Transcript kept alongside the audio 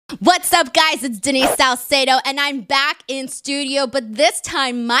What's up, guys? It's Denise Salcedo, and I'm back in studio, but this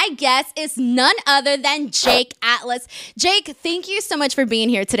time my guest is none other than Jake Atlas. Jake, thank you so much for being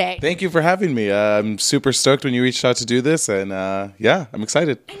here today. Thank you for having me. I'm super stoked when you reached out to do this, and yeah, I'm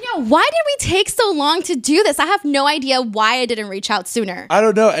excited. I know. Why did we take so long to do this? I have no idea why I didn't reach out sooner. I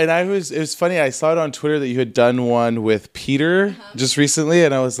don't know, and it was funny. I saw it on Twitter that you had done one with Peter just recently,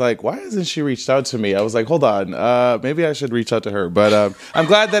 and I was like, why hasn't she reached out to me? I was like, hold on, maybe I should reach out to her, but I'm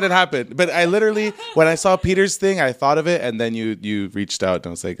glad that it happened. But I literally, when I saw Peter's thing, I thought of it, and then you reached out, and I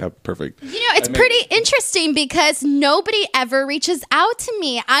was like, oh, perfect. You know, it's pretty interesting because nobody ever reaches out to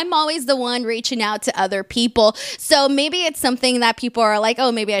me. I'm always the one reaching out to other people. So maybe it's something that people are like,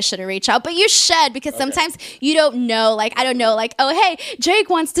 oh, maybe I shouldn't reach out. But you should, because sometimes you don't know, like, I don't know, like, oh, hey, Jake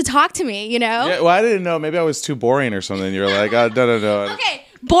wants to talk to me, you know? Yeah, well, I didn't know. Maybe I was too boring or something. You're like, oh, no. Okay.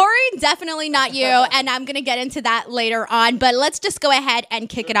 Boring, definitely not you, and I'm going to get into that later on, but let's just go ahead and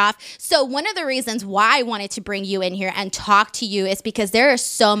kick it off. So one of the reasons why I wanted to bring you in here and talk to you is because there is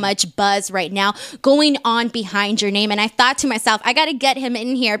so much buzz right now going on behind your name, and I thought to myself, I got to get him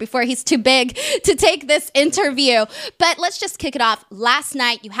in here before he's too big to take this interview. But let's just kick it off. Last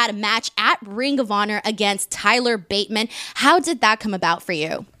night, you had a match at Ring of Honor against Tyler Bateman. How did that come about for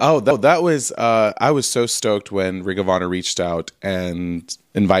you? Oh, that was, I was so stoked when Ring of Honor reached out and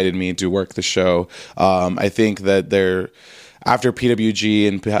invited me to work the show. I think that after PWG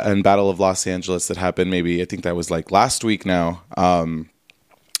and Battle of Los Angeles that happened, maybe I think that was like last week now.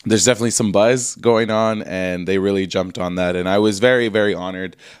 There's definitely some buzz going on, and they really jumped on that. And I was very, very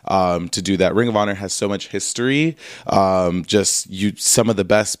honored to do that. Ring of Honor has so much history. Some of the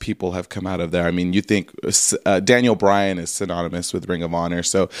best people have come out of there. I mean, you think Daniel Bryan is synonymous with Ring of Honor,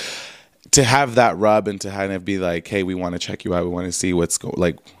 so to have that rub and to kind of be like, hey, we want to check you out. We want to see what's we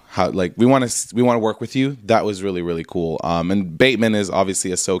want to work with you. That was really, really cool. And Bateman is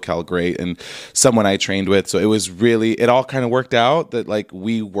obviously a SoCal great and someone I trained with. So it all kind of worked out that like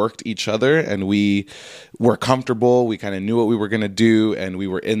we worked each other and we were comfortable. We kind of knew what we were going to do and we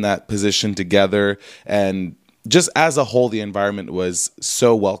were in that position together. And just as a whole, the environment was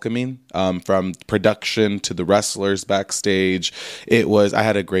so welcoming, from production to the wrestlers backstage. I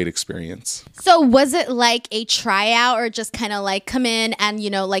had a great experience. So was it like a tryout or just kind of like come in and,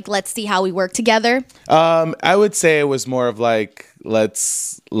 like, let's see how we work together? I would say it was more of like,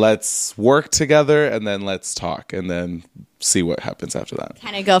 let's work together and then let's talk and then see what happens after that.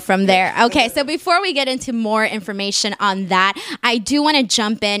 Kind of go from there. Okay, so before we get into more information on that, I do want to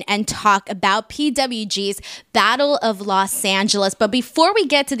jump in and talk about PWG's Battle of Los Angeles. But before we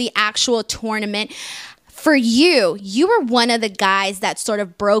get to the actual tournament, for you were one of the guys that sort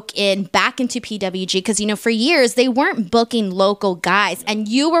of broke in back into PWG because, for years they weren't booking local guys, and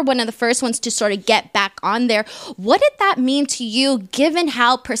you were one of the first ones to sort of get back on there. What did that mean to you, given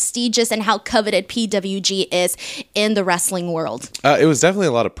how prestigious and how coveted PWG is in the wrestling world? It was definitely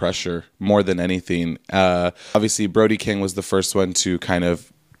a lot of pressure, more than anything. Obviously, Brody King was the first one to kind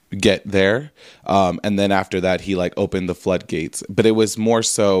of get there, and then after that, he opened the floodgates. But it was more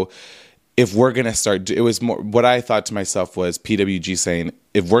so, if we're going to start, it was more, what I thought to myself was PWG saying,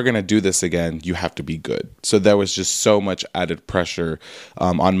 if we're going to do this again, you have to be good. So there was just so much added pressure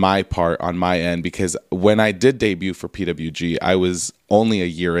on my part, on my end, because when I did debut for PWG, I was only a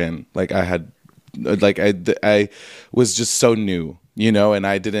year in. I was just so new, and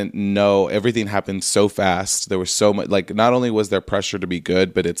I didn't know. Everything happened so fast. There was so much, not only was there pressure to be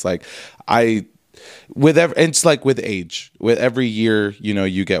good, but it's like, it's like with age, with every year,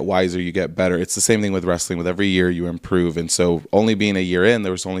 you get wiser, you get better. It's the same thing with wrestling. With every year you improve. And so only being a year in,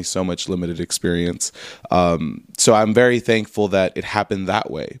 there was only so much limited experience. So I'm very thankful that it happened that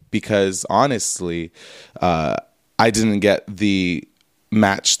way, because honestly, I didn't get the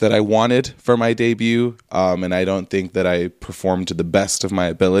match that I wanted for my debut, and I don't think that I performed to the best of my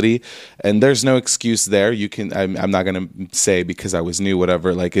ability. And there's no excuse there. I'm not gonna say because I was new,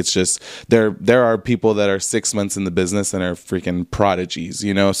 whatever. It's just there are people that are 6 months in the business and are freaking prodigies,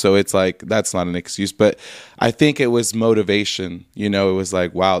 So it's that's not an excuse. But I think it was motivation. It was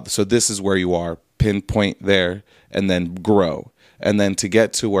like, wow, so this is where you are. Pinpoint there and then grow. And then to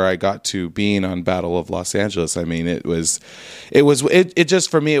get to where I got to being on Battle of Los Angeles, I mean, it just,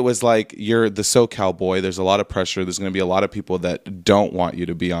 for me, it was like, you're the SoCal boy. There's a lot of pressure. There's going to be a lot of people that don't want you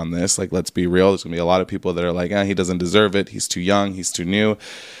to be on this. Let's be real. There's going to be a lot of people that are like, he doesn't deserve it. He's too young. He's too new.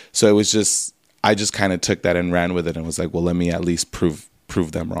 So it was just, I just kind of took that and ran with it and was like, well, let me at least prove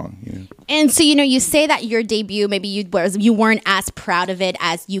them wrong. And so, you say that your debut, maybe you weren't as proud of it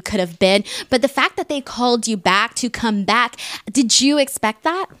as you could have been, but the fact that they called you back to come back, did you expect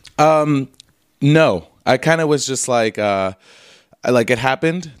that? No, I kind of was just like, Like, it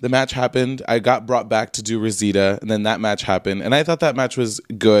happened. The match happened. I got brought back to do Rosita, and then that match happened. And I thought that match was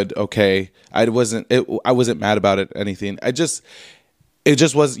good. Okay, I wasn't mad about it. Anything. It just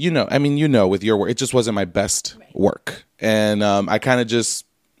was. With your work, it just wasn't my best work. And I kind of just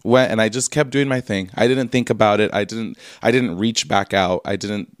went and I just kept doing my thing. I didn't think about it. I didn't reach back out. I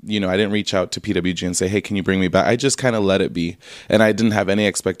didn't reach out to PWG and say, hey, can you bring me back? I just kind of let it be. And I didn't have any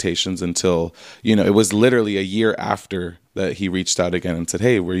expectations until, it was literally a year after that he reached out again and said,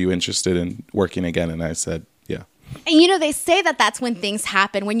 hey, were you interested in working again? And I said, yeah. And they say that that's when things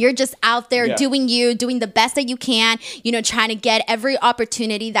happen, when you're just out there doing the best that you can, trying to get every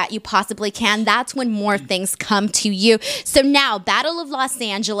opportunity that you possibly can. That's when more things come to you. So now, Battle of Los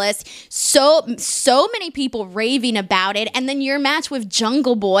Angeles, so many people raving about it. And then your match with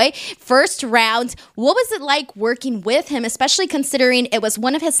Jungle Boy, first round. What was it like working with him, especially considering it was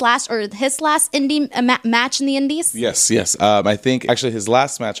one of his last indie match in the Indies? Yes. I think actually his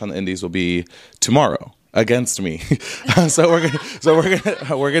last match on the Indies will be tomorrow against me. so we're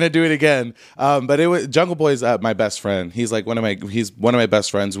gonna do it again. But it was Jungle Boy's my best friend. He's one of my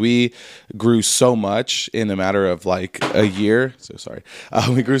best friends. We grew so much in a matter of like a year. So sorry.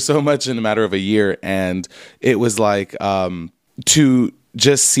 We grew so much in a matter of a year, and it was like to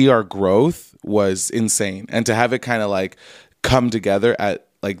just see our growth was insane, and to have it kind of like come together at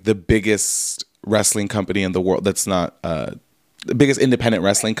like the biggest wrestling company in the world. That's not the biggest independent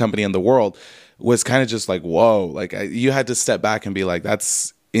wrestling company in the world. Was kind of just like, whoa, like you had to step back and be like,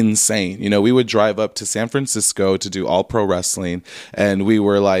 that's insane. We would drive up to San Francisco to do All Pro Wrestling, and we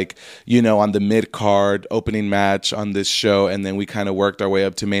were like, on the mid card opening match on this show, and then we kind of worked our way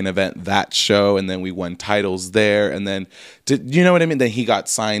up to main event that show, and then we won titles there, and then you know what I mean? Then he got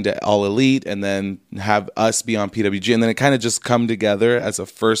signed at All Elite, and then have us be on PWG, and then it kind of just come together as a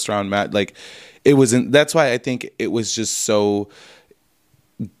first round match. Like that's why I think it was just so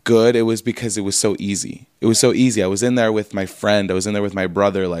good. It was because it was so easy. It was so easy. I was in there with my friend. I was in there with my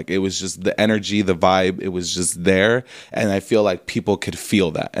brother. Like, it was just the energy, the vibe. It was just there. And I feel like people could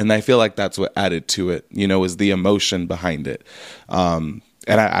feel that. And I feel like that's what added to it, was the emotion behind it. And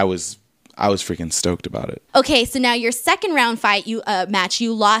I was freaking stoked about it. Okay, so now your second round fight, match,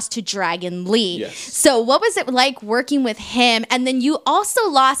 you lost to Dragon Lee. Yes. So what was it like working with him? And then you also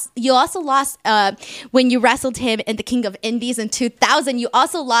lost when you wrestled him in the King of Indies in 2000. You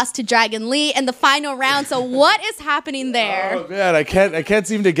also lost to Dragon Lee in the final round. So what is happening there? Oh man, I can't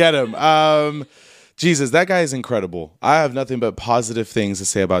seem to get him. Jesus, that guy is incredible. I have nothing but positive things to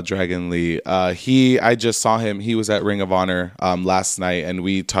say about Dragon Lee. I just saw him. He was at Ring of Honor last night, and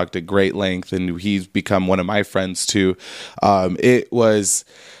we talked at great length, and he's become one of my friends too. It was,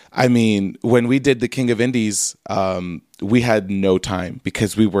 when we did the King of Indies, we had no time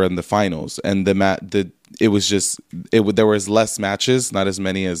because we were in the finals, and there was less matches, not as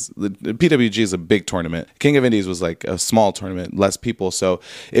many as PWG is a big tournament. King of Indies was like a small tournament, less people, so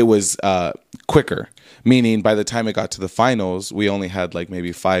it was quicker. Meaning, by the time it got to the finals, we only had like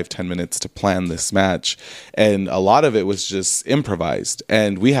maybe 5-10 minutes to plan this match, and a lot of it was just improvised.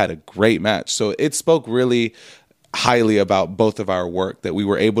 And we had a great match, so it spoke really highly about both of our work, that we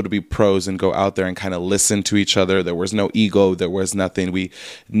were able to be pros and go out there and kind of listen to each other. There was no ego. There was nothing. We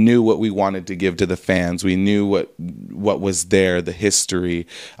knew what we wanted to give to the fans. We knew what was there, the history.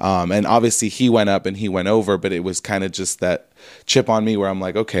 And obviously he went up and he went over, but it was kind of just that chip on me where I'm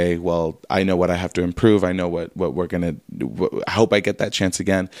like, okay, well, I know what I have to improve. I know what we're going to, I hope I get that chance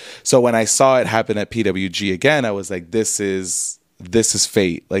again. So when I saw it happen at PWG again, I was like, this is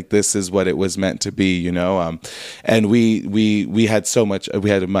fate. Like, this is what it was meant to be, and we had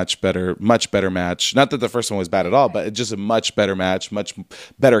a much better match. Not that the first one was bad at all, but just a much better match, much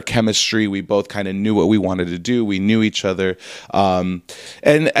better chemistry. We both kind of knew what we wanted to do. We knew each other. And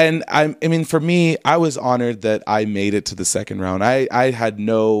for me, I was honored that I made it to the second round. I had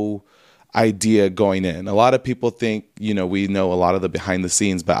no idea going in. A lot of people think, we know a lot of the behind the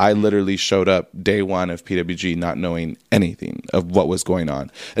scenes, but I literally showed up day one of PWG not knowing anything of what was going on.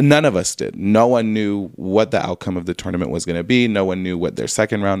 And none of us did. No one knew what the outcome of the tournament was going to be. No one knew what their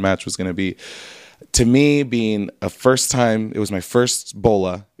second round match was going to be. To me, being a first time, it was my first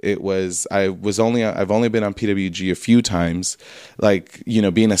Bola. I've only been on PWG a few times. Like, being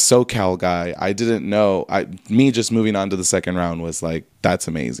a SoCal guy, I didn't know. Me just moving on to the second round was like, that's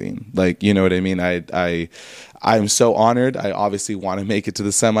amazing. Like, you know what I mean? I'm so honored. I obviously want to make it to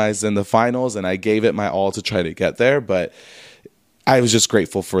the semis and the finals, and I gave it my all to try to get there. But I was just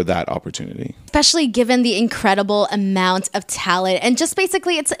grateful for that opportunity. Especially given the incredible amount of talent, and just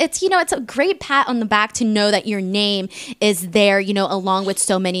basically it's it's a great pat on the back to know that your name is there, along with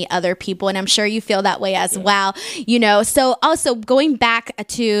so many other people, and I'm sure you feel that way as well. So also going back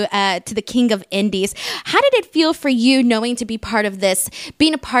to the King of Indies, how did it feel for you knowing to be part of this,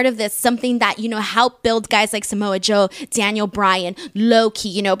 being a part of this, something that helped build guys like Samoa Joe, Daniel Bryan,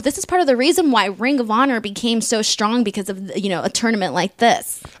 Loki? But this is part of the reason why Ring of Honor became so strong, because of a tournament like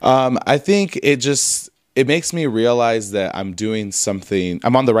this. I think it makes me realize that I'm doing something,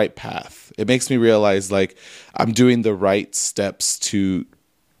 I'm on the right path. It makes me realize like I'm doing the right steps to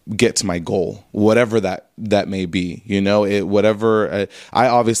get to my goal, whatever that may be, I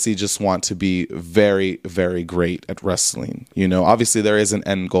obviously just want to be very, very great at wrestling. Obviously there is an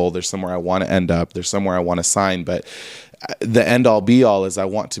end goal. There's somewhere I want to end up. There's somewhere I want to sign, but the end all be all is I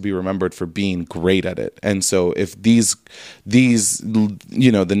want to be remembered for being great at it. And so if these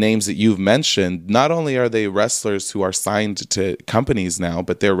the names that you've mentioned, not only are they wrestlers who are signed to companies now,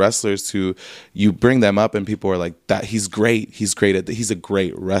 but they're wrestlers who you bring them up and people are like, that he's great at that, he's a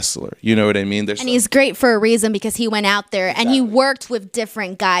great wrestler. You know what I mean? He's great for a reason, because he went out there and he worked with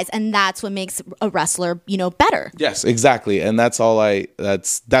different guys, and that's what makes a wrestler, better. Yes, exactly. And that's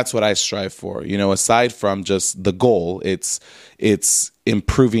what I strive for. Aside from just the goal, it's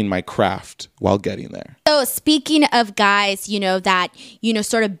improving my craft while getting there. So speaking of guys, that,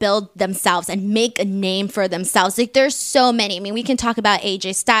 sort of build themselves and make a name for themselves, like there's so many. I mean, we can talk about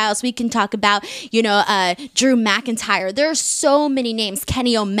AJ Styles. We can talk about, Drew McIntyre. There are so many names.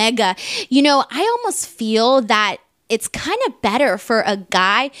 Kenny Omega. I almost feel that it's kind of better for a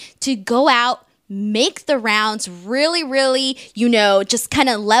guy to go out, make the rounds, really, really, just kind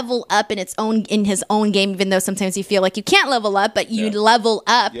of level up in his own game, even though sometimes you feel like you can't level up, but you level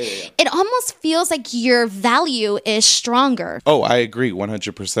up. Yeah. It almost feels like your value is stronger. Oh, I agree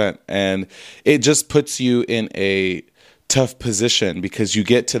 100%. And it just puts you in a tough position, because you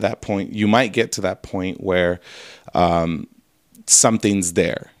might get to that point where something's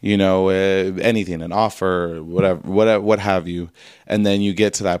there, anything, an offer, whatever, what have you. And then you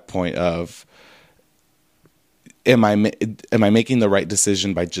get to that point of, am I making the right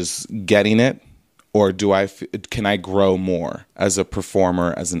decision by just getting it, or can I grow more as a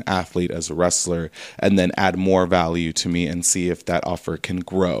performer, as an athlete, as a wrestler, and then add more value to me and see if that offer can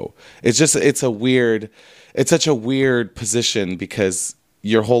grow? It's such a weird position, because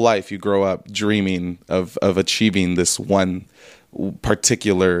your whole life you grow up dreaming of achieving this one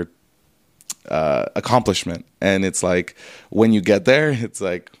particular accomplishment, and it's like when you get there, it's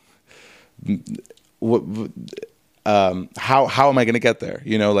like, how am I going to get there?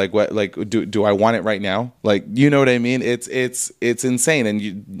 Do I want it right now? Like, you know what I mean? It's insane.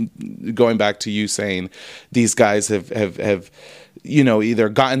 And going back to you saying these guys have either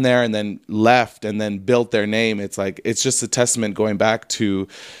gotten there and then left and then built their name. It's like, it's just a testament going back to,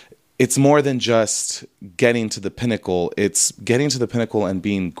 it's more than just getting to the pinnacle. It's getting to the pinnacle and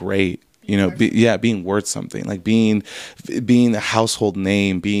being great. Being worth something, like being a household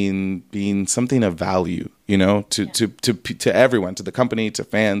name, being something of value, to everyone, to the company, to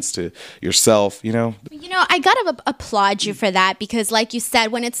fans, to yourself, I gotta applaud you for that, because like you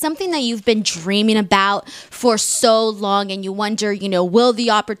said, when it's something that you've been dreaming about for so long and you wonder, will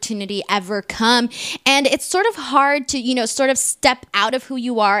the opportunity ever come? And it's sort of hard to, sort of step out of who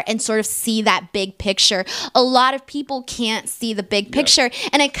you are and sort of see that big picture. A lot of people can't see the big picture.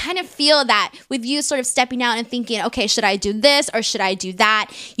 And I kind of feel that with you sort of stepping out and thinking, okay, should I do this or should I do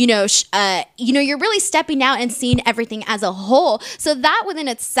that? You're really stepping out and seeing everything as a whole. So that within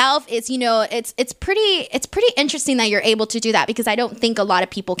itself is, it's pretty interesting that you're able to do that, because I don't think a lot of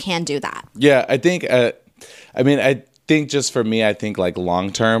people can do that. Yeah, I think, I think just for me, I think like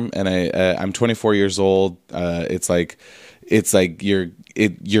long term, and I'm 24 years old. It's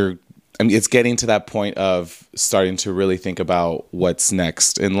getting to that point of starting to really think about what's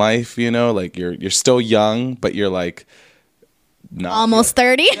next in life. Like you're still young, but you're like, almost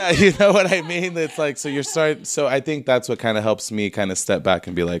 30. Yeah, you know what I mean? It's like, so I think that's what kind of helps me kind of step back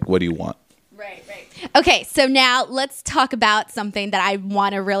and be like, what do you want? Right. Okay, so now let's talk about something that I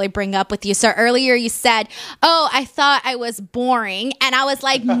want to really bring up with you. So earlier you said, I thought I was boring. And I was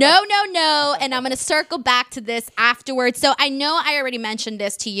like, no. And I'm going to circle back to this afterwards. So I know I already mentioned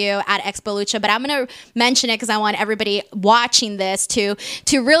this to you at Expo Lucha, but I'm going to mention it because I want everybody watching this to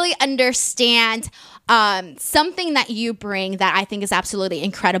really understand something that you bring that I think is absolutely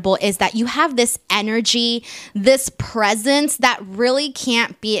incredible is that you have this energy, this presence that really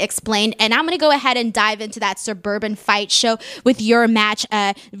can't be explained. And I'm going to go ahead and dive into that Suburban Fight Show with your match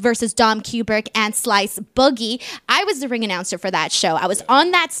versus Dom Kubrick and Slice Boogie. I was the ring announcer for that show. I was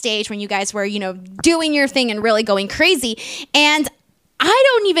on that stage when you guys were, doing your thing and really going crazy. And I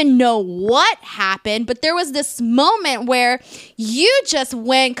don't even know what happened, but there was this moment where you just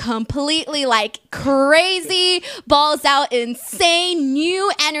went completely like crazy, balls out, insane,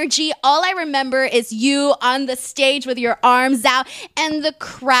 new energy. All I remember is you on the stage with your arms out, and the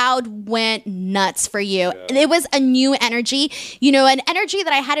crowd went nuts for you. Yeah. It was a new energy, an energy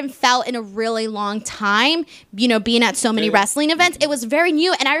that I hadn't felt in a really long time, being at so many wrestling events. It was very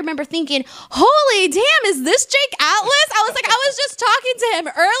new, and I remember thinking, holy damn, is this Jake Atlas? I was just talking to him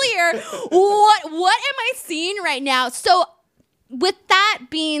earlier. What am I seeing right now? So with that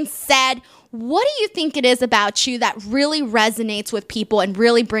being said, what do you think it is about you that really resonates with people and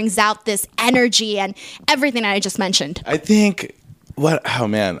really brings out this energy and everything that I just mentioned? I think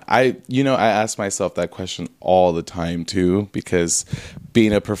I ask myself that question all the time too, because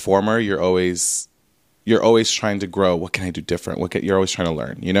being a performer, you're always trying to grow. What can I do different? You're always trying to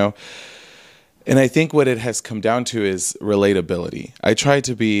learn, And I think what it has come down to is relatability. I try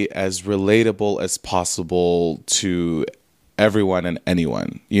to be as relatable as possible to everyone and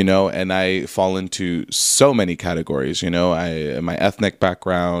anyone, and I fall into so many categories, my ethnic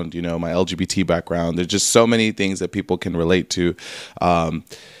background, my LGBT background. There's just so many things that people can relate to. And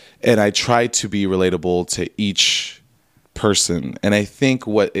I try to be relatable to each person. And I think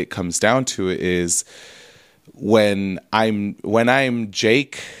what it comes down to is when I'm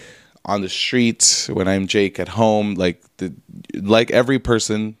Jake on the street, when I'm Jake at home, like every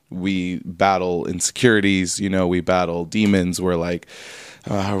person, we battle insecurities, we battle demons. We're like,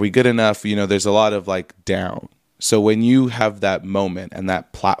 are we good enough? There's a lot of down. So when you have that moment and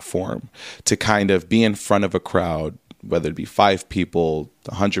that platform to kind of be in front of a crowd, whether it be 5 people,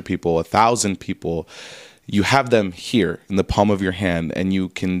 100 people, 1,000 people, you have them here in the palm of your hand, and you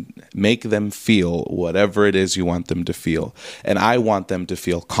can make them feel whatever it is you want them to feel. And I want them to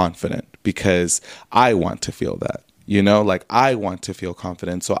feel confident because I want to feel that. I want to feel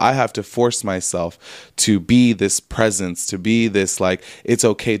confident. So I have to force myself to be this presence, to be this, it's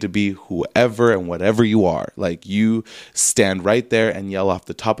okay to be whoever and whatever you are. You stand right there and yell off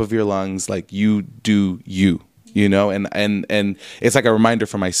the top of your lungs, you do you. And it's like a reminder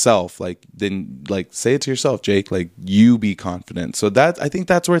for myself, say it to yourself, Jake, you be confident. So I think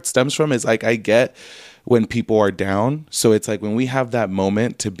that's where it stems from, is I get when people are down. So it's when we have that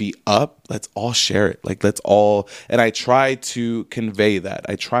moment to be up, let's all share it. And I try to convey that.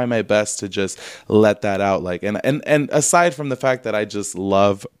 I try my best to just let that out. And aside from the fact that I just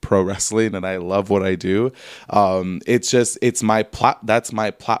love pro wrestling and I love what I do, that's my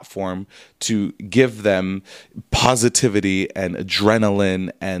platform to give them positivity and adrenaline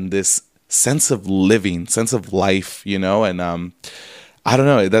and this sense of living, sense of life, and I don't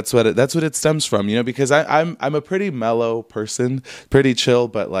know. That's what it stems from, because I'm a pretty mellow person, pretty chill,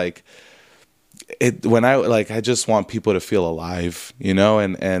 but I just want people to feel alive,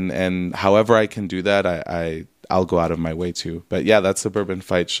 and however I can do that, I'll go out of my way to. But yeah, that Suburban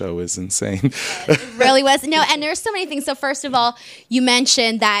Fight Show is insane. It really was. No, and there's so many things. So first of all, you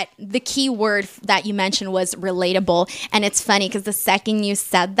mentioned that the key word that you mentioned was relatable. And it's funny because the second you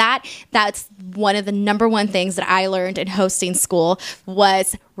said that, that's one of the number one things that I learned in hosting school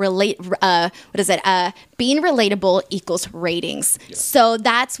was being relatable equals ratings. Yeah. So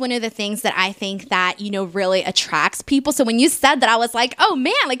that's one of the things that I think that, really attracts people. So when you said that, I was like, oh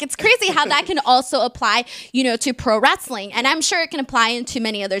man, it's crazy how that can also apply, to pro wrestling. And I'm sure it can apply into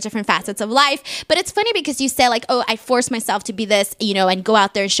many other different facets of life. But it's funny because you say I force myself to be this, and go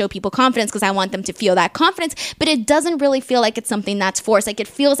out there and show people confidence because I want them to feel that confidence. But it doesn't really feel like it's something that's forced. It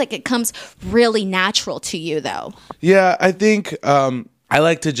feels like it comes really natural to you though. Yeah, I think, I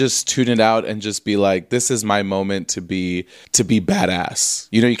like to just tune it out and just be this is my moment to be badass.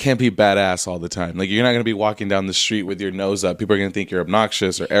 You can't be badass all the time. You're not going to be walking down the street with your nose up. People are going to think you're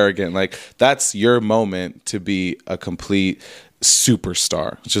obnoxious or arrogant. That's your moment to be a complete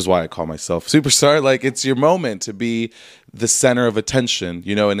superstar, which is why I call myself superstar. It's your moment to be the center of attention,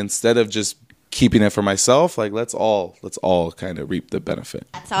 and instead of just keeping it for myself, like let's all kind of reap the benefit.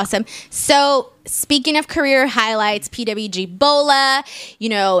 That's awesome. So speaking of career highlights, PWG Bola,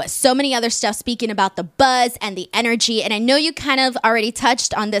 so many other stuff, speaking about the buzz and the energy. And I know you kind of already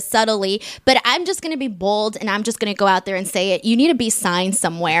touched on this subtly, but I'm just going to be bold and I'm just going to go out there and say it. You need to be signed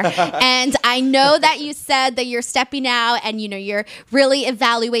somewhere. And I know that you said that you're stepping out and, you're really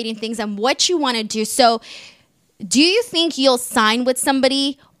evaluating things and what you want to do. So do you think you'll sign with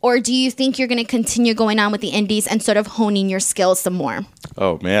somebody, or do you think you're going to continue going on with the indies and sort of honing your skills some more?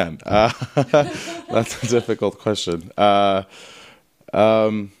 Oh, man. That's a difficult question.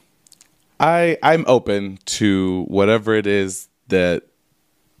 I'm open to whatever it is that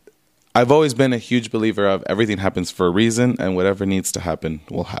I've always been a huge believer of. Everything happens for a reason, and whatever needs to happen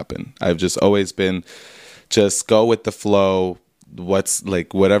will happen. I've just always been just go with the flow.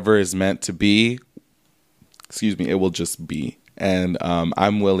 Whatever is meant to be, it will just be. And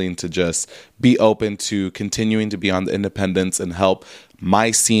I'm willing to just be open to continuing to be on the independents and help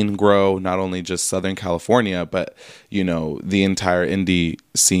my scene grow, not only just Southern California, but, the entire indie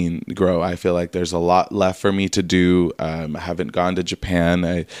scene grow. I feel like there's a lot left for me to do. I haven't gone to Japan.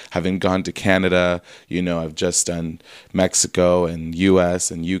 I haven't gone to Canada. I've just done Mexico and US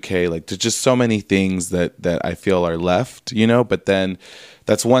and UK. Like, there's just so many things that I feel are left, but then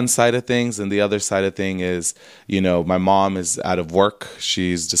that's one side of things. And the other side of thing is, my mom is out of work.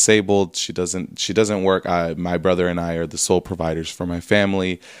 She's disabled. She doesn't work. My brother and I are the sole providers for my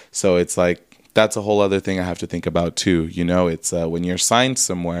family. So it's like, that's a whole other thing I have to think about too. It's when you're signed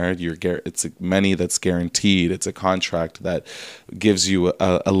somewhere, it's money that's guaranteed. It's a contract that gives you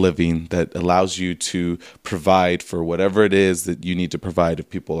a living, that allows you to provide for whatever it is that you need to provide. If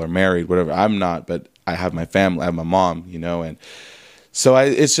people are married, whatever. I'm not, but I have my family. I have my mom, and so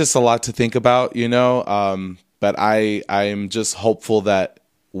it's just a lot to think about, but I'm just hopeful that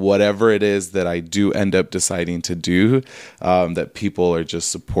whatever it is that I do end up deciding to do, that people are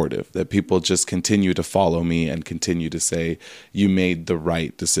just supportive, that people just continue to follow me and continue to say, you made the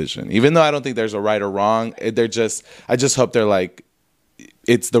right decision. Even though I don't think there's a right or wrong, I just hope they're like,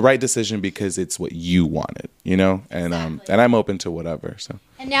 it's the right decision because it's what you wanted, and and I'm open to whatever. So.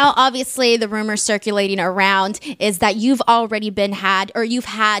 And now, obviously, the rumor circulating around is that you've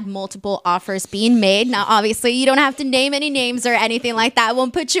had multiple offers being made. Now, obviously, you don't have to name any names or anything like that. I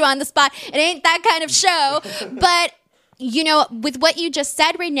won't put you on the spot. It ain't that kind of show. But with what you just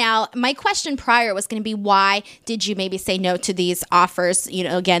said right now, my question prior was going to be, why did you maybe say no to these offers?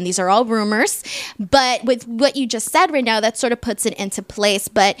 Again, these are all rumors. But with what you just said right now, that sort of puts it into place.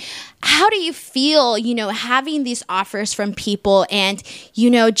 But how do you feel, having these offers from people and,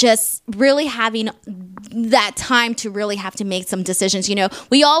 just really having that time to really have to make some decisions?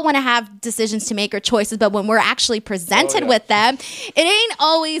 We all want to have decisions to make or choices, but when we're actually presented with them, it ain't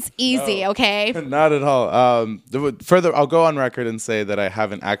always easy, okay? Not at all. I'll go on record and say that I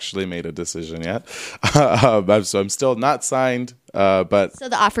haven't actually made a decision yet. So I'm still not signed, but... So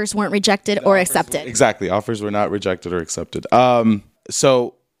the offers weren't rejected or accepted. Exactly. Offers were not rejected or accepted.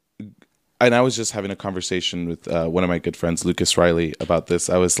 And I was just having a conversation with one of my good friends, Lucas Riley, about this.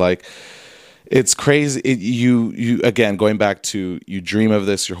 I was like, it's crazy. You again, going back to, you dream of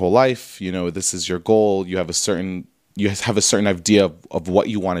this your whole life. This is your goal. You have a certain idea of what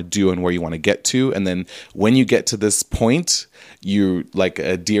you want to do and where you want to get to. And then when you get to this point, you're like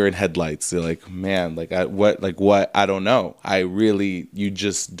a deer in headlights. You're like, man, what? I don't know. You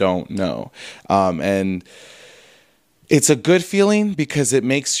just don't know. And it's a good feeling because it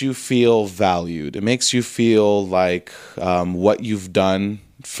makes you feel valued. It makes you feel like what you've done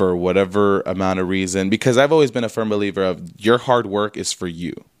for whatever amount of reason, because I've always been a firm believer of your hard work is for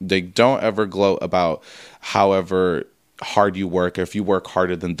you. They don't ever gloat about however hard you work, or if you work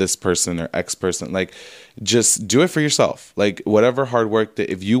harder than this person or X person. Like, just do it for yourself. Like, whatever hard work,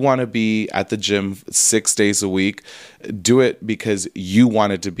 that if you want to be at the gym 6 days a week, do it because you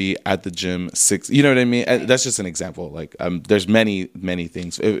wanted to be at the gym you know what I mean? That's just an example. Like, there's many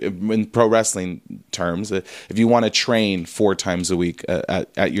things in pro wrestling terms. If you want to train 4 times a week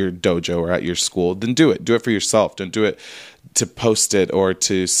at your dojo or at your school, then do it for yourself. Don't do it to post it or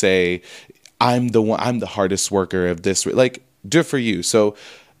to say, I'm the hardest worker of this. Like, do it for you. So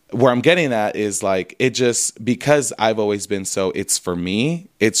where I'm getting at is, like, it just, because I've always been so, it's for me,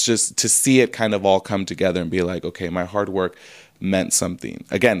 it's just to see it kind of all come together and be like, okay, my hard work meant something,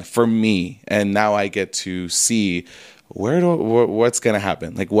 again, for me. And now I get to see what's going to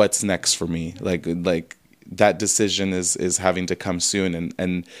happen. Like, what's next for me? Like that decision is having to come soon.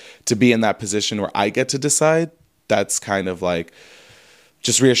 And to be in that position where I get to decide, that's kind of like,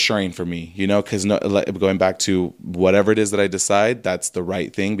 just reassuring for me, because going back to whatever it is that I decide, that's the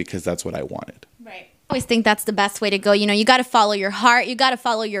right thing because that's what I wanted. Right. I always think that's the best way to go. You got to follow your heart. You got to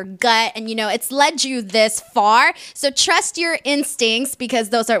follow your gut. And, it's led you this far. So trust your instincts because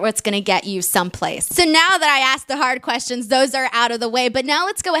those are what's going to get you someplace. So now that I asked the hard questions, those are out of the way. But now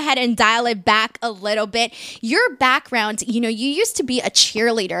let's go ahead and dial it back a little bit. Your background, you used to be a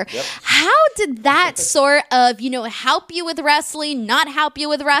cheerleader. Yep. How did that sort of, help you with wrestling, not help you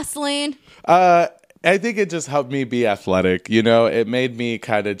with wrestling? I think it just helped me be athletic. It made me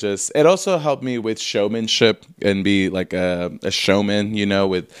it also helped me with showmanship and be like a showman,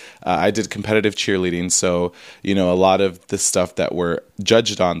 I did competitive cheerleading. So, a lot of the stuff that we're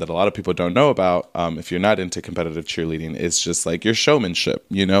judged on that a lot of people don't know about, if you're not into competitive cheerleading, is just like your showmanship.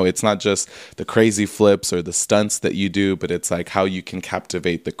 It's not just the crazy flips or the stunts that you do, but it's like how you can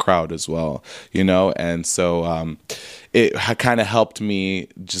captivate the crowd as well, and so, it kind of helped me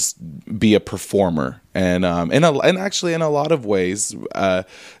just be a performer. And actually, in a lot of ways,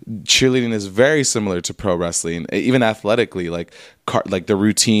 cheerleading is very similar to pro wrestling, even athletically. Like the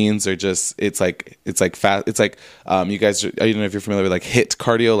routines are just it's like fast. It's like you guys. I don't know if you're familiar with like HIIT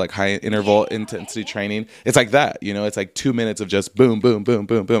cardio, like high interval intensity training. It's like that. It's like 2 minutes of just boom, boom, boom,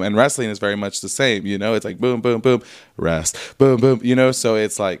 boom, boom. And wrestling is very much the same. It's like boom, boom, boom, rest, boom, boom. So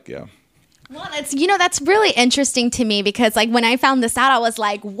it's like Well, that's really interesting to me because like when I found this out, I was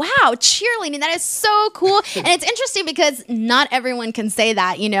like, wow, cheerleading, that is so cool. And it's interesting because not everyone can say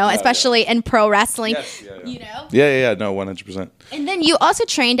that, especially in pro wrestling, Yes, Yeah, no, 100%. And then you also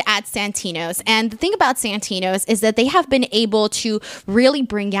trained at Santino's. And the thing about Santino's is that they have been able to really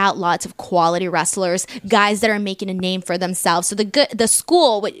bring out lots of quality wrestlers, guys that are making a name for themselves. So the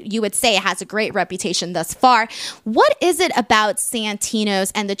school, what you would say, has a great reputation thus far. What is it about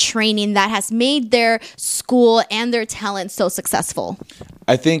Santino's and the training that has made their school and their talent so successful?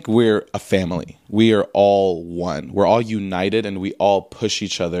 I think we're a family. We are all one. We're all united and we all push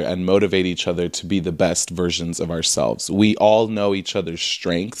each other and motivate each other to be the best versions of ourselves. We all know each other's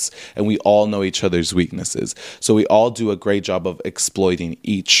strengths and we all know each other's weaknesses. So we all do a great job of exploiting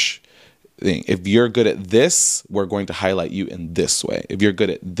each thing. If you're good at this, we're going to highlight you in this way. If you're good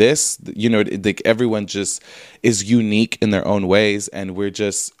at this, like everyone just is unique in their own ways, and we're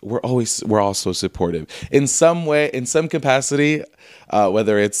all so supportive in some way, in some capacity,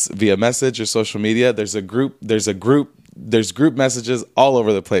 whether it's via message or social media. There's group messages all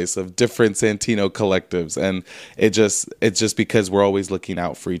over the place of different Santino collectives, and it's just because we're always looking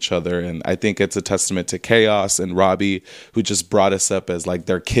out for each other. And I think it's a testament to Chaos and Robbie, who just brought us up as like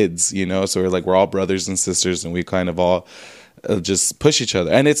their kids, so we're all brothers and sisters, and we kind of all just push each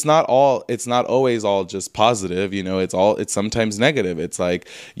other. And it's not always all just positive, it's sometimes negative. It's like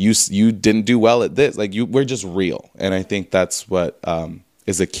you didn't do well at this, like we're just real. And I think that's what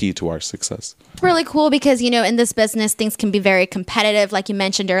is a key to our success. Really cool because, in this business, things can be very competitive. Like you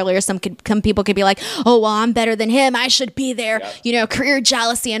mentioned earlier, some people could be like, oh, well, I'm better than him, I should be there. Yeah. Career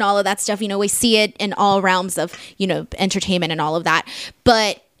jealousy and all of that stuff. We see it in all realms of, entertainment and all of that.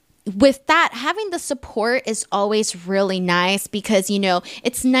 But with that, having the support is always really nice because,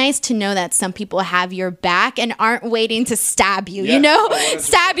 it's nice to know that some people have your back and aren't waiting to stab you,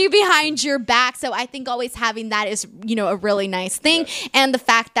 stab you behind your back. So I think always having that is, a really nice thing. Yeah. And the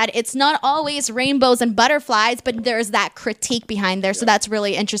fact that it's not always rainbows and butterflies, but there's that critique behind there. Yeah. So that's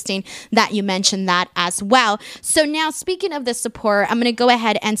really interesting that you mentioned that as well. So now speaking of the support, I'm going to go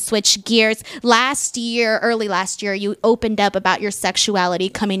ahead and switch gears. Early last year, you opened up about your sexuality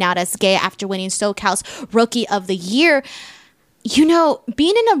coming out as gay after winning SoCal's Rookie of the Year.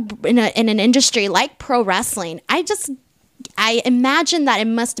 Being in an industry like pro wrestling, I imagine that it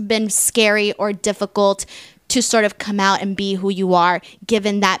must have been scary or difficult to sort of come out and be who you are,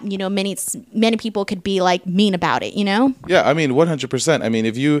 given that many people could be like mean about it. Yeah, I mean 100%. I mean,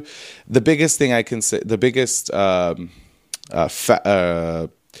 the biggest thing I can say, the biggest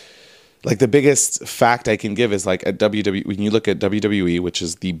like the biggest fact I can give is like at WWE, when you look at WWE, which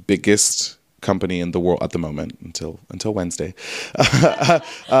is the biggest company in the world at the moment until Wednesday,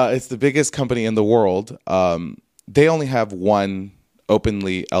 it's the biggest company in the world. They only have one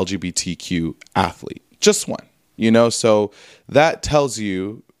openly LGBTQ athlete, just one, so that tells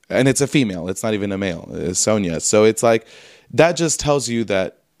you, and it's a female, it's not even a male, it's Sonya. So it's like, that just tells you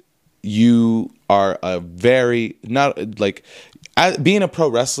that you are being a pro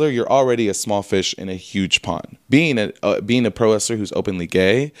wrestler, you're already a small fish in a huge pond. Being a pro wrestler who's openly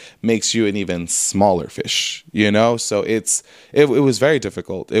gay makes you an even smaller fish, So it was very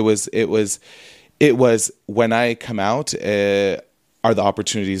difficult. It was when I come out, are the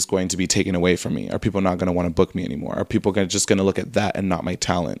opportunities going to be taken away from me? Are people not going to want to book me anymore? Are people just going to look at that and not my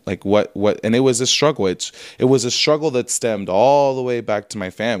talent? Like what, and it was a struggle. It was a struggle that stemmed all the way back to my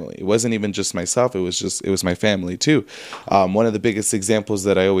family. It wasn't even just myself. It was my family too. One of the biggest examples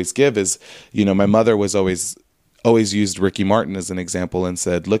that I always give is, my mother was always used Ricky Martin as an example and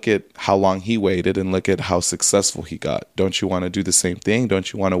said, look at how long he waited and look at how successful he got. Don't you want to do the same thing?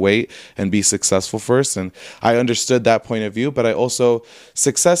 Don't you want to wait and be successful first? And I understood that point of view, but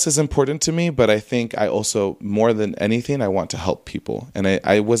success is important to me, but I think I also, more than anything, I want to help people. And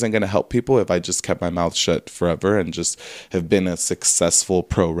I wasn't going to help people if I just kept my mouth shut forever and just have been a successful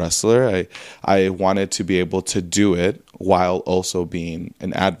pro wrestler. I wanted to be able to do it while also being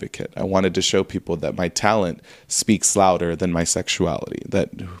an advocate. I wanted to show people that my talent speaks louder than my sexuality, that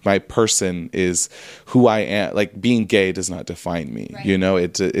my person is who I am. Like, being gay does not define me. Right.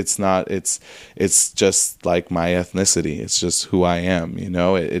 It's just like my ethnicity. It's just who I am.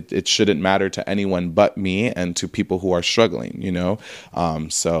 It shouldn't matter to anyone but me and to people who are struggling,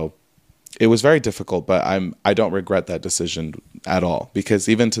 so it was very difficult, but I don't regret that decision at all, because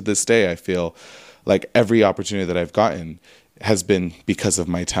even to this day, I feel like every opportunity that I've gotten has been because of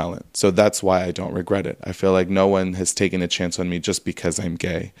my talent. So that's why I don't regret it. I feel like no one has taken a chance on me just because I'm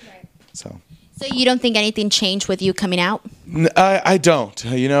gay. Right. So you don't think anything changed with you coming out? I don't.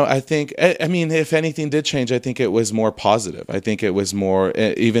 I think, if anything did change, I think it was more positive. I think it was more,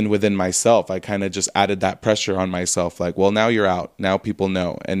 even within myself, I kind of just added that pressure on myself. Like, well, now you're out. Now people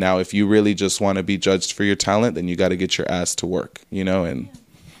know. And now if you really just want to be judged for your talent, then you got to get your ass to work, and...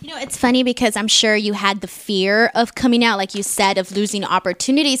 It's funny because I'm sure you had the fear of coming out, like you said, of losing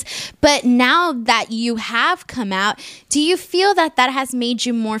opportunities. But now that you have come out, do you feel that has made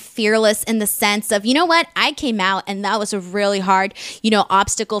you more fearless in the sense of, I came out and that was a really hard,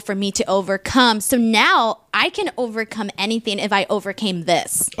 obstacle for me to overcome. So now I can overcome anything if I overcame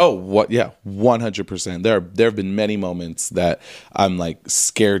this. Oh, what? Yeah, 100%. There have been many moments that I'm like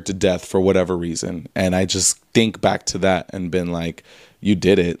scared to death for whatever reason. And I just think back to that and been like, you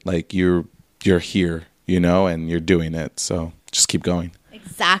did it. Like, you're here, and you're doing it. So just keep going.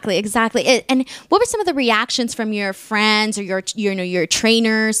 Exactly. And what were some of the reactions from your friends or your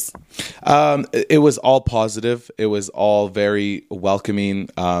trainers? It was all positive. It was all very welcoming.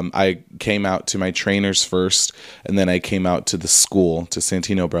 I came out to my trainers first, and then I came out to the school, to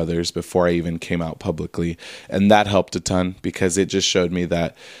Santino Brothers, before I even came out publicly. And that helped a ton, because it just showed me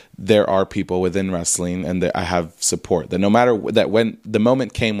that there are people within wrestling and that I have support. That no matter that, when the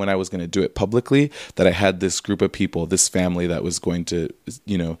moment came when I was going to do it publicly, that I had this group of people, this family that was going to,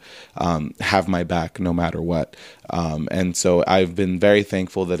 have my back no matter what. And so I've been very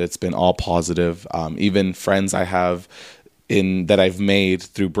thankful that it's been all positive. Even friends I have that I've made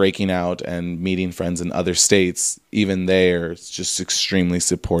through breaking out and meeting friends in other states, even they are just extremely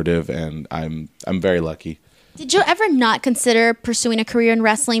supportive, and I'm very lucky. Did you ever not consider pursuing a career in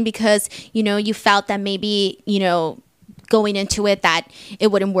wrestling because, you felt that maybe, going into it that it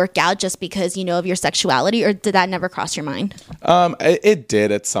wouldn't work out just because, of your sexuality, or did that never cross your mind? It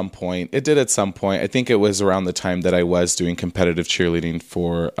did at some point. I think it was around the time that I was doing competitive cheerleading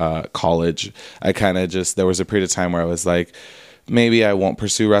for college. There was a period of time where I was like, maybe I won't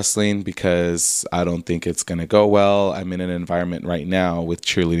pursue wrestling because I don't think it's going to go well. I'm in an environment right now with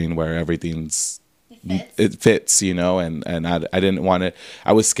cheerleading where everything's it fits, and I didn't want to,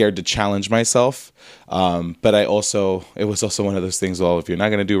 I was scared to challenge myself. But it was also one of those things, well, if you're not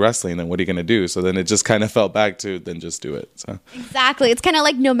going to do wrestling, then what are you going to do? So then it just kind of felt back to, then just do it. So. Exactly. It's kind of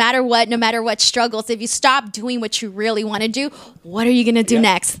like no matter what struggles, if you stop doing what you really want to do, what are you going to do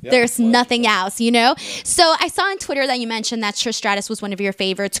next? There's nothing else, So I saw on Twitter that you mentioned that Trish Stratus was one of your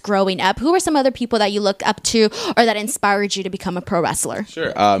favorites growing up. Who were some other people that you looked up to or that inspired you to become a pro wrestler?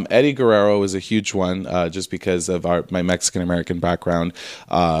 Sure. Eddie Guerrero was a huge one, just because of my Mexican-American background.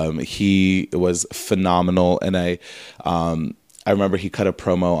 He was phenomenal, and I remember he cut a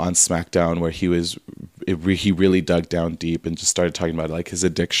promo on SmackDown where he really dug down deep and just started talking about like his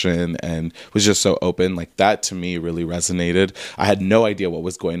addiction and was just so open. Like, that to me really resonated. I had no idea what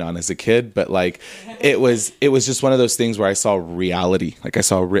was going on as a kid, but like it was just one of those things where I saw reality. Like,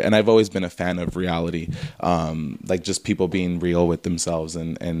 and I've always been a fan of reality, like just people being real with themselves,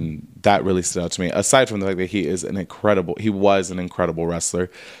 and that really stood out to me. Aside from the fact that he was an incredible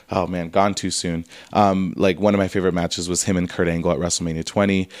wrestler. Oh man, gone too soon. Like, one of my favorite matches was him and Kurt Angle at WrestleMania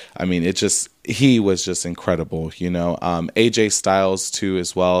 20. I mean, he was just incredible, AJ Styles too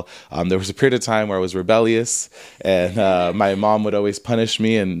as well. There was a period of time where I was rebellious, and my mom would always punish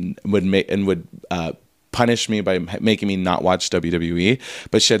me and would punish me by making me not watch WWE,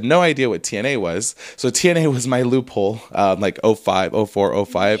 but she had no idea what TNA was. So TNA was my loophole, like 05, 04,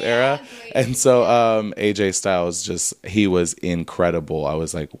 05 era. And so AJ Styles, he was incredible. I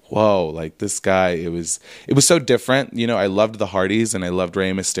was like, whoa, like this guy, it was so different. You know, I loved the Hardys and I loved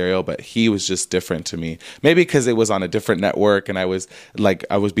Rey Mysterio, but he was just different to me. Maybe because it was on a different network and I was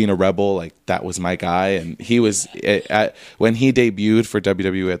being a rebel, like that was my guy. And he was, when he debuted for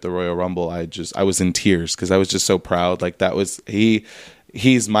WWE at the Royal Rumble, I was in tears because I was just so proud. Like that was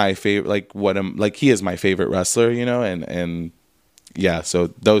he's my favorite, he is my favorite wrestler, you know, and yeah, so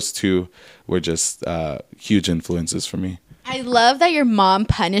those two were just huge influences for me. I love that your mom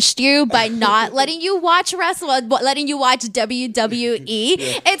punished you by not letting you watch wrestling, letting you watch WWE.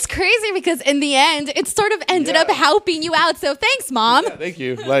 Yeah. It's crazy because in the end, it sort of ended up helping you out. So thanks, Mom. Yeah, thank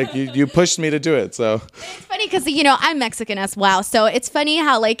you. Like you pushed me to do it. So it's funny because, you know, I'm Mexican as well. So it's funny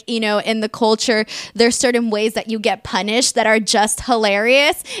how, like, you know, in the culture, there's certain ways that you get punished that are just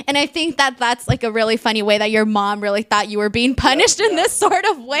hilarious. And I think that that's like a really funny way that your mom really thought you were being punished in this sort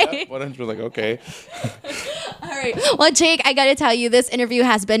of way. Yeah, 100%, like, okay. All right. Well, Jake, I got to tell you, this interview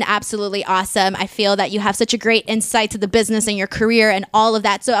has been absolutely awesome. I feel that you have such a great insight to the business and your career and all of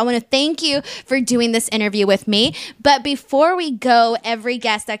that. So I want to thank you for doing this interview with me. But before we go, every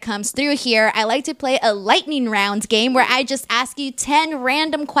guest that comes through here, I like to play a lightning round game where I just ask you 10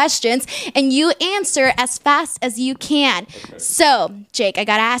 random questions and you answer as fast as you can. Okay. So, Jake, I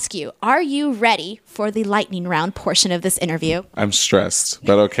got to ask you, are you ready for the lightning round portion of this interview? I'm stressed,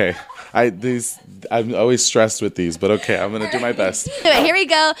 but okay. I'm always stressed with these, but okay, I'm going to do my best. Here we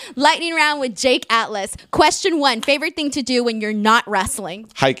go. Lightning round with Jake Atlas. Question 1, favorite thing to do when you're not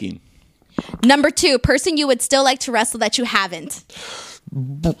wrestling? Hiking. Number 2, person you would still like to wrestle that you haven't?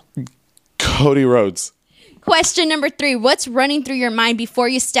 Cody Rhodes. Question number 3, what's running through your mind before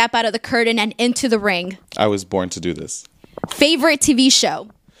you step out of the curtain and into the ring? I was born to do this. Favorite TV show?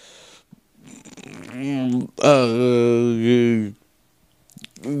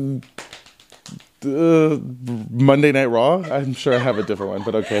 Monday Night Raw. I'm sure I have a different one,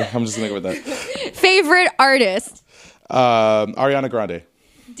 but okay, I'm just gonna go with that. Favorite artist? Ariana Grande.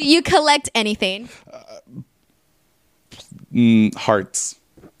 Do you collect anything? Hearts.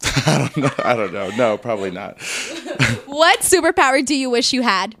 I don't know. No, probably not. What superpower do you wish you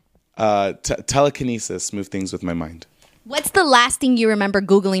had? Telekinesis. Move things with my mind. What's the last thing you remember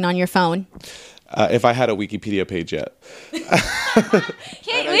Googling on your phone? If I had a Wikipedia page yet. And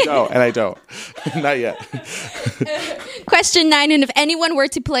I don't. Not yet. Question 9, and if anyone were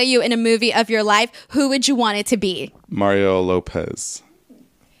to play you in a movie of your life, who would you want it to be? Mario Lopez.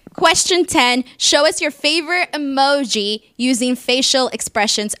 Question 10, show us your favorite emoji using facial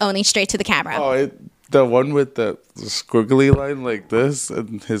expressions only, straight to the camera. Oh, the one with the squiggly line like this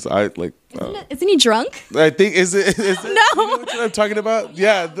and his eye like... Isn't he drunk? I think, is it? No. You know what I'm talking about?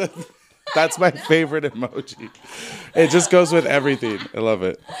 Yeah, that's my favorite emoji. It just goes with everything. I love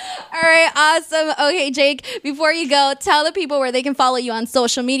it. All right, awesome. Okay, Jake, before you go, tell the people where they can follow you on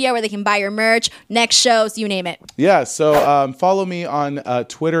social media, where they can buy your merch, next shows, you name it. Yeah, so follow me on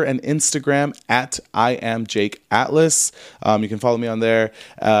Twitter and Instagram at I am Jake Atlas. You can follow me on there.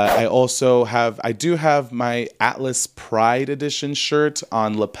 I do have my Atlas Pride Edition shirt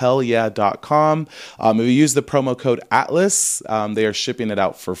on lapelyeah.com. If you use the promo code Atlas, they are shipping it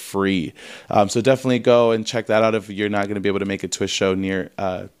out for free. So definitely go and check that out if you're not going to be able to make it to a show near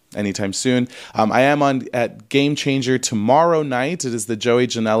anytime soon. I am on at Game Changer tomorrow night. It is the Joey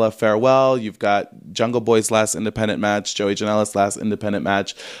Janela farewell. You've got Jungle Boy's last independent match, Joey Janela's last independent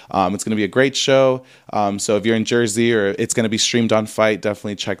match. It's going to be a great show. So if you're in Jersey or it's going to be streamed on Fight,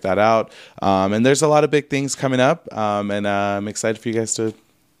 definitely check that out. And there's a lot of big things coming up. And I'm excited for you guys to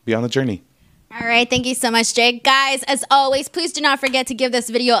be on the journey. All right, thank you so much, Jake. Guys, as always, please do not forget to give this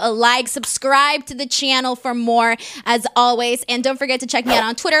video a like, subscribe to the channel for more, as always, and don't forget to check me out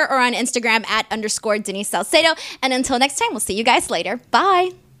on Twitter or on Instagram at _Denise Salcedo. And until next time, we'll see you guys later.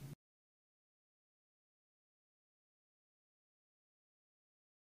 Bye.